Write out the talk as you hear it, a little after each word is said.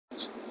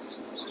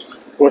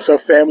What's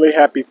up, family?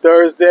 Happy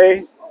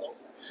Thursday.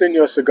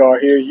 Senor Cigar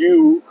here.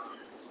 You,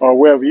 or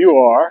wherever you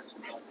are,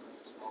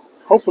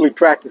 hopefully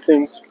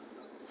practicing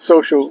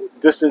social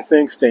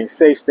distancing, staying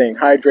safe, staying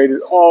hydrated,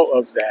 all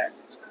of that.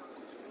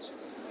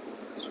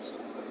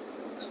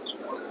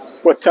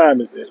 What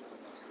time is it?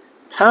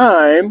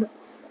 Time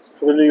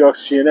for the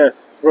NYs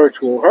G&S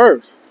Virtual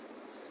Herf.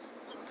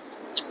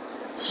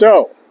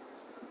 So,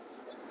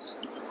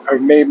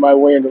 I've made my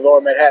way into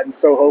Lower Manhattan,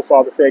 Soho,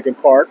 Father Fagin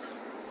Park.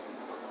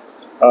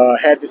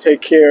 Had to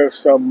take care of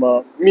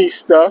some me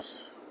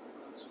stuff,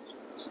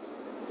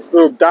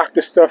 little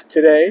doctor stuff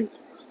today,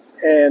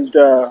 and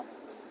so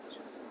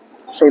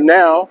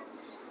now,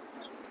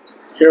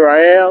 here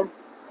I am,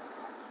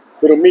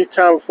 little me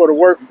time before the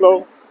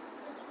workflow.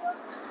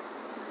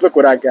 Look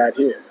what I got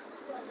here.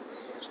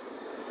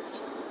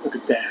 Look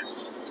at that.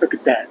 Look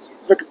at that.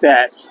 Look at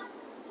that.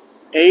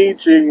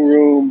 Aging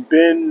room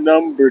bin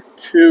number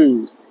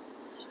 2.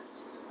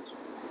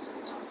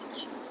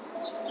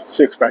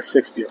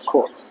 6x60, of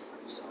course.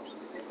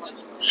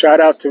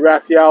 Shout out to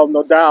Rafael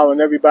Nodal and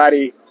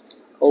everybody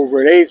over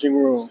at Aging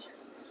Room.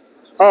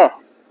 On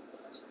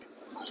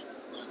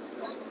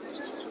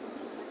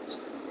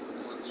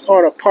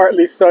a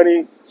partly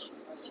sunny,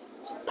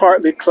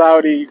 partly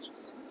cloudy,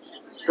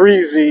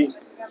 breezy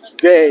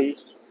day,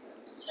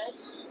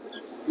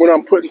 when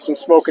I'm putting some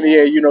smoke in the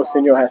air, you know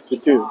Senor has to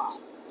do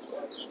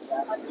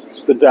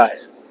the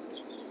diet.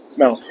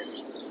 Mountain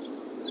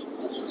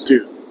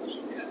Dew.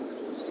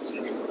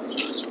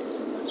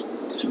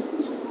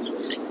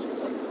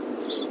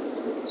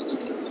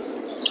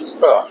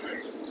 Oh,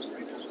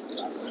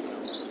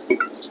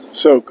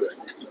 so good.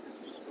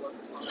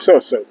 So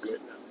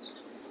good.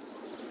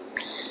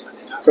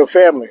 So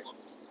family,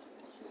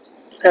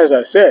 as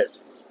I said,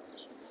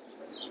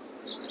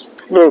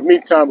 a little me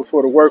time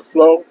before the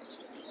workflow.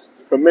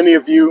 For many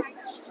of you,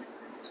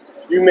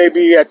 you may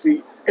be at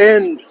the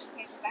end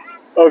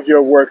of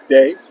your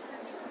workday,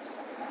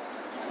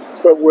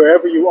 but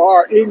wherever you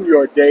are in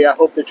your day, I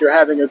hope that you're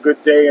having a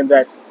good day and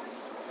that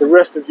the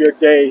rest of your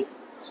day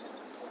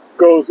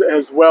goes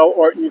as well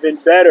or even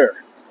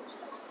better.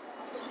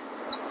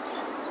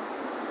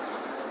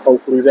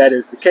 Hopefully that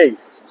is the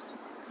case.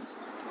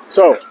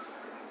 So,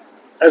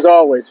 as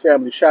always,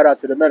 family, shout out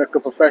to the medical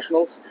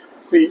professionals,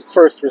 the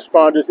first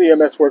responders,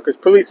 EMS workers,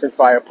 police and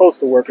fire,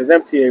 postal workers,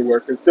 MTA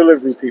workers,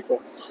 delivery people,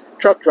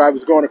 truck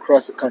drivers going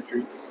across the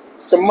country,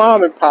 the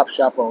mom and pop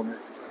shop owners,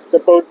 the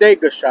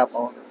bodega shop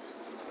owners,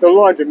 the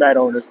laundromat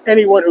owners,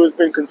 anyone who has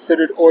been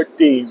considered or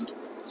deemed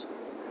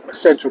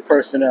essential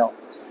personnel.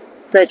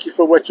 Thank you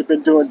for what you've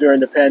been doing during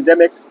the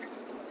pandemic.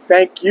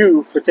 Thank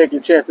you for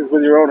taking chances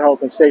with your own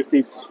health and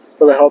safety,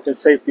 for the health and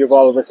safety of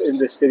all of us in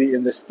this city,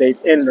 in this state,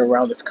 in and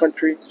around this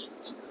country.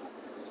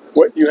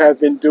 What you have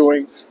been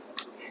doing,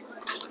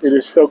 it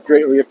is so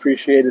greatly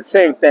appreciated.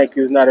 Saying thank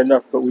you is not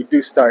enough, but we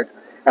do start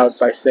out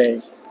by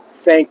saying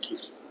thank you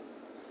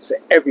for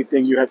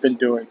everything you have been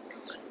doing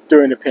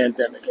during the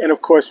pandemic. And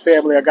of course,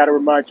 family, I got to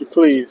remind you,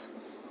 please,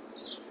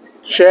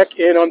 check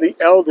in on the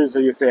elders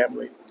of your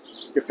family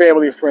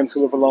and friends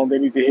who live alone. They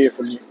need to hear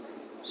from you.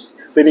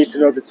 They need to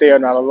know that they are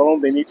not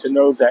alone. They need to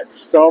know that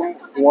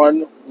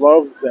someone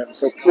loves them.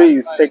 So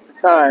please take the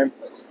time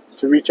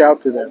to reach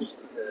out to them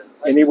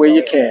any way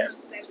you can.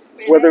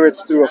 Whether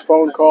it's through a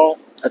phone call,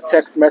 a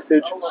text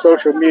message,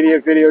 social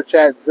media, video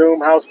chat, Zoom,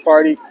 house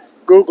party,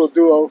 Google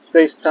Duo,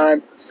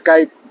 FaceTime,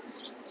 Skype,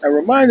 and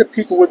remind the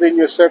people within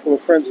your circle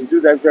of friends to do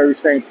that very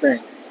same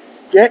thing.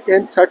 Get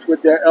in touch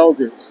with their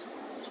elders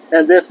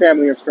and their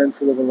family and friends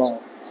who live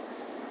alone.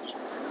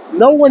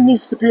 No one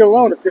needs to be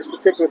alone at this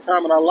particular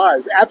time in our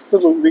lives.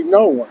 Absolutely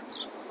no one.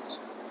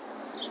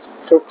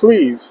 So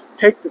please,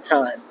 take the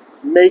time.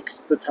 Make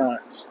the time.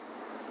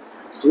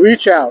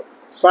 Reach out.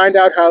 Find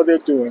out how they're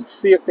doing.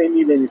 See if they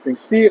need anything.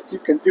 See if you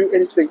can do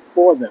anything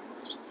for them.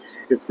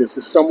 If this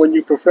is someone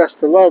you profess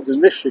to love,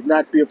 then this should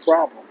not be a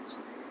problem.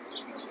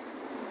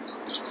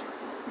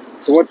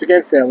 So once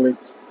again, family,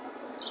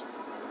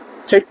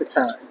 take the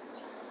time.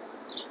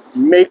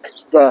 Make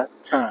the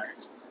time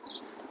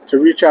to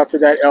reach out to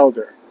that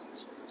elder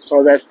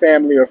or that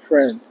family or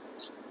friend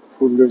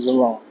who lives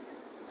alone.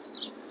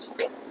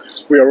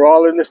 We are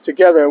all in this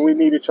together, and we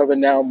need each other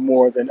now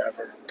more than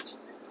ever.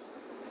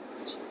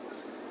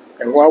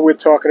 And while we're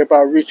talking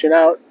about reaching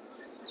out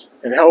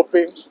and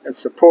helping and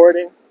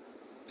supporting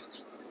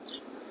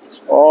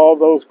all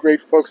those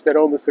great folks that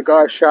own the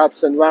cigar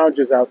shops and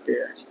lounges out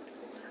there,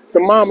 the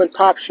mom and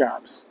pop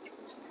shops,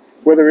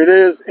 whether it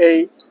is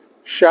a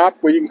shop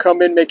where you can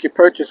come in, make your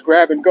purchase,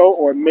 grab and go,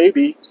 or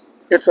maybe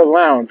it's a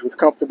lounge with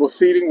comfortable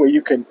seating where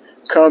you can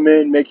come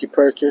in, make your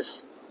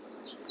purchase,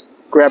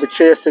 grab a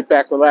chair, sit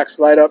back, relax,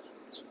 light up,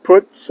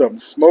 put some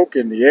smoke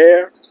in the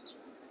air.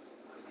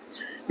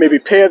 Maybe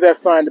pair that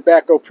fine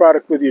tobacco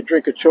product with your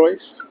drink of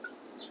choice.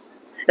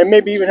 And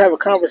maybe even have a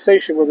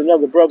conversation with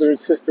another brother and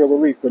sister of the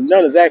leaf. But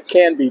none of that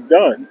can be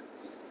done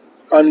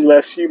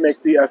unless you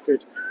make the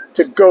effort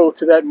to go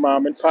to that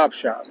mom and pop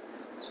shop.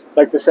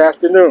 Like this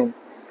afternoon,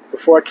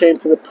 before I came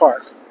to the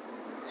park,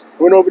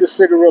 went over to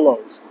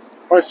Cigarillo's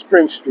on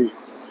Spring Street,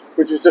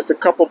 which is just a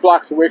couple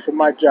blocks away from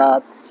my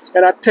job,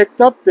 and I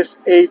picked up this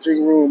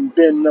aging room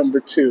bin number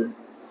 2.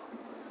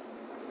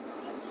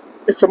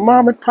 It's a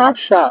mom and pop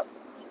shop,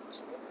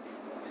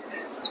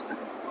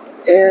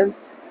 and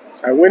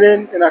I went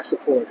in and I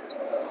supported.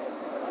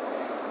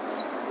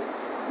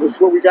 This is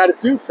what we got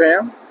to do,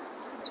 fam.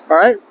 All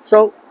right,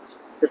 so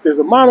if there's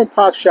a mom and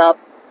pop shop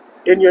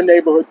in your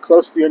neighborhood,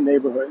 close to your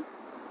neighborhood,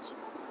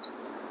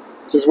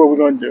 this is what we're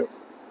going to do.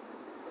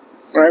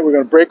 All right, we're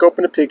going to break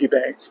open the piggy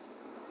bank.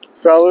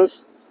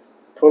 Fellas,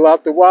 pull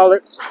out the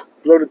wallet,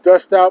 blow the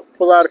dust out,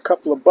 pull out a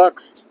couple of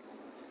bucks.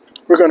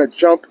 We're going to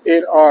jump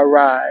in our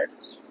ride.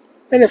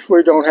 And if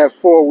we don't have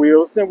 4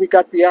 wheels, then we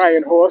got the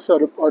iron horse or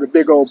the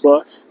big old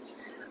bus.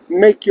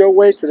 Make your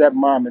way to that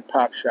mom and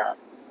pop shop.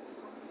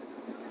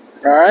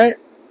 All right?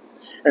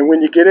 And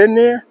when you get in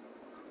there,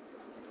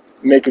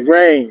 make it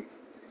rain.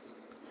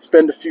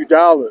 Spend a few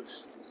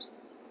dollars,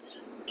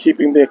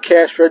 keeping their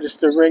cash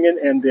register ringing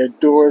and their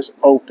doors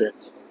open.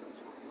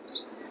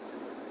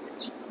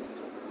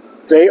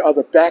 They are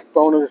the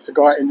backbone of the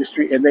cigar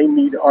industry, and they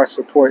need our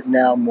support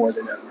now more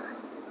than ever.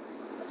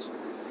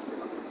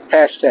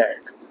 Hashtag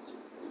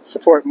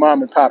support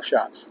mom and pop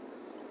shops.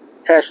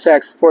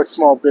 Hashtag support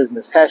small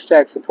business.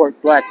 Hashtag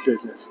support black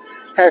business.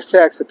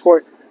 Hashtag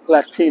support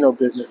Latino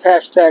business.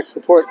 Hashtag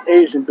support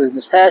Asian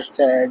business.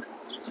 Hashtag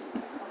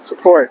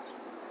support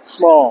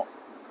small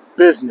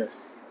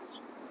business.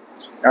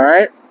 All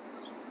right?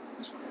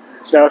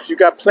 Now, if you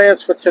got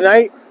plans for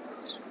tonight,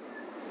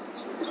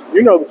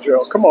 you know the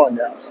drill. Come on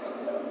now.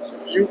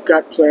 If you've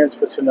got plans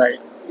for tonight,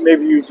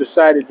 maybe you've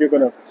decided you're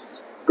going to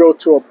go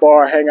to a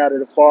bar, hang out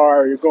at a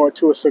bar, or you're going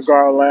to a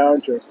cigar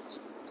lounge, or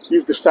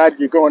you've decided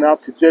you're going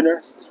out to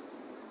dinner,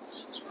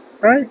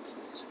 right?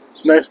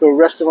 Nice little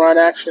restaurant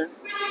action.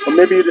 Or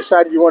maybe you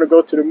decided you want to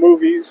go to the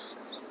movies.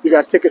 You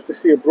got tickets to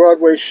see a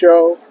Broadway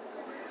show.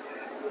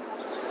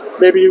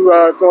 Maybe you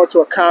are going to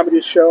a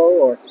comedy show,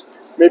 or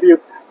maybe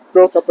you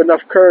built up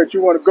enough courage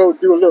you want to go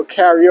do a little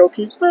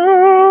karaoke.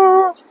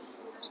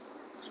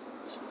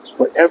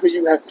 Whatever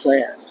you have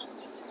planned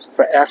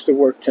for after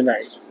work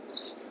tonight,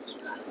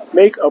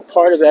 make a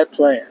part of that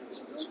plan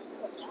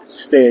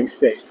staying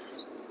safe.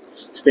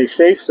 Stay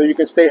safe so you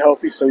can stay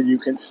healthy, so you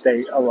can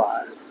stay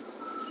alive.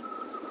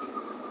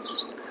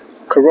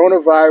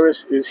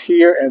 Coronavirus is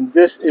here, and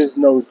this is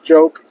no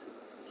joke.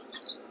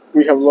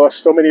 We have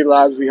lost so many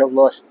lives. We have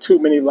lost too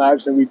many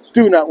lives, and we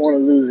do not want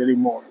to lose any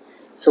more.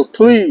 So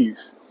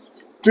please,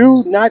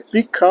 do not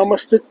become a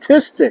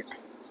statistic.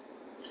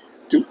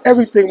 Do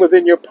everything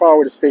within your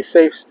power to stay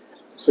safe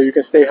so you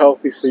can stay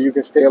healthy, so you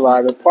can stay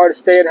alive. And part of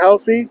staying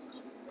healthy,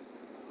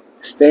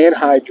 staying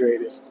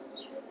hydrated.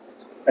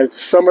 As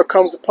summer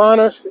comes upon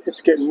us, it's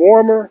getting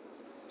warmer,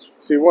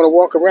 so you want to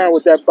walk around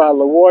with that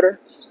bottle of water,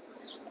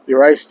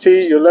 your iced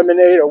tea, your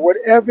lemonade, or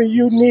whatever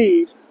you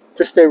need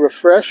to stay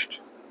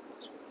refreshed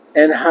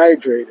and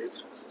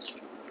hydrated.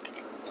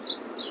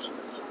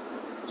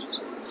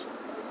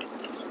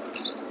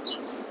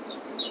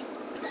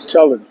 I'm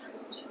telling you,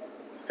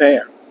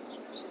 fam,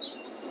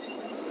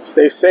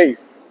 stay safe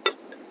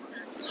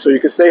so you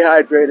can stay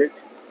hydrated,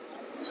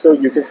 so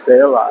you can stay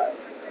alive.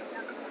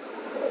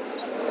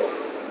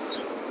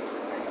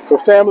 So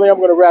family, I'm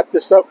going to wrap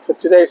this up for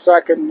today so I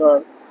can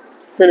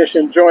finish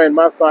enjoying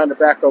my fine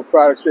tobacco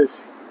product,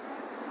 this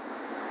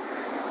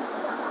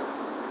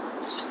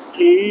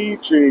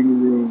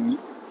aging room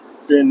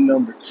bin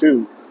number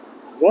 2,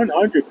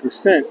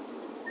 100%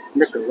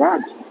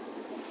 Nicaragua,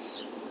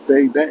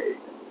 baby.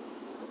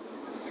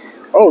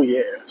 Oh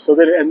yeah. So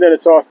then, and then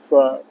it's off.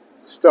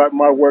 Start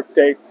my work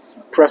day.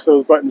 Press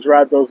those buttons,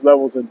 ride those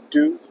levels, and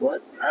do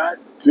what I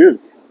do.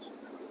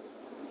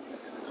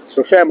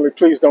 So family,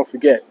 please don't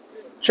forget.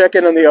 Check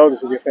in on the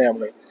elders of your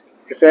family.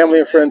 Your family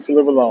and friends who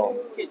live alone.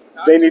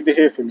 They need to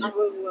hear from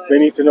you. They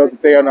need to know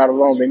that they are not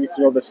alone. They need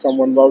to know that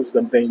someone loves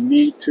them. They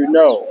need to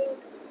know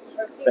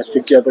that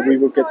together we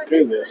will get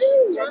through this.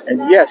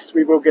 And yes,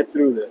 we will get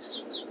through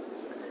this.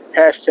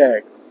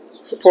 Hashtag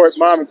support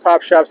mom and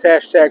pop shops.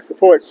 Hashtag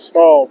support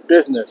small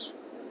business.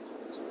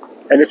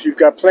 And if you've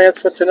got plans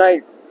for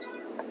tonight,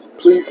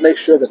 please make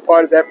sure that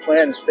part of that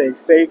plan is staying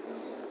safe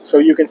so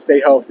you can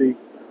stay healthy,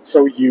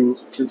 so you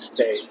can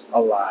stay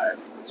alive.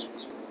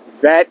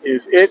 That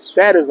is it.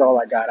 That is all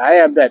I got. I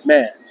am that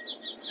man,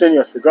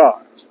 Senor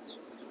Cigar,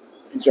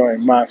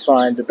 enjoying my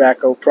fine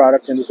tobacco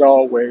product. And as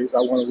always, I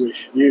want to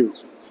wish you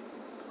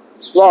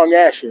long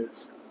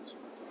ashes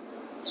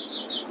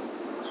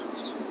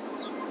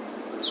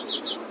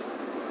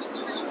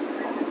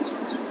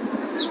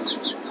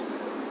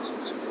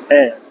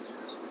and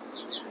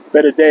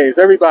better days.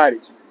 Everybody,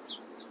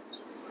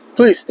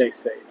 please stay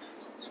safe.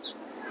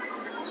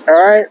 All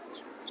right?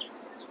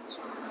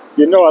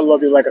 You know I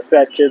love you like a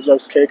fat kid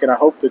loves cake, and I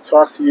hope to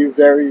talk to you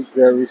very,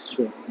 very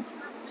soon.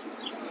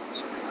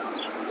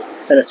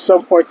 And at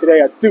some point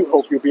today, I do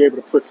hope you'll be able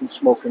to put some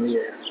smoke in the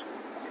air.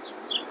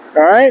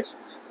 All right?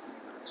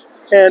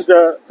 And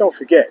don't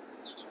forget,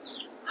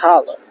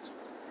 holla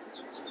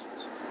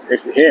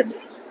if you hear me.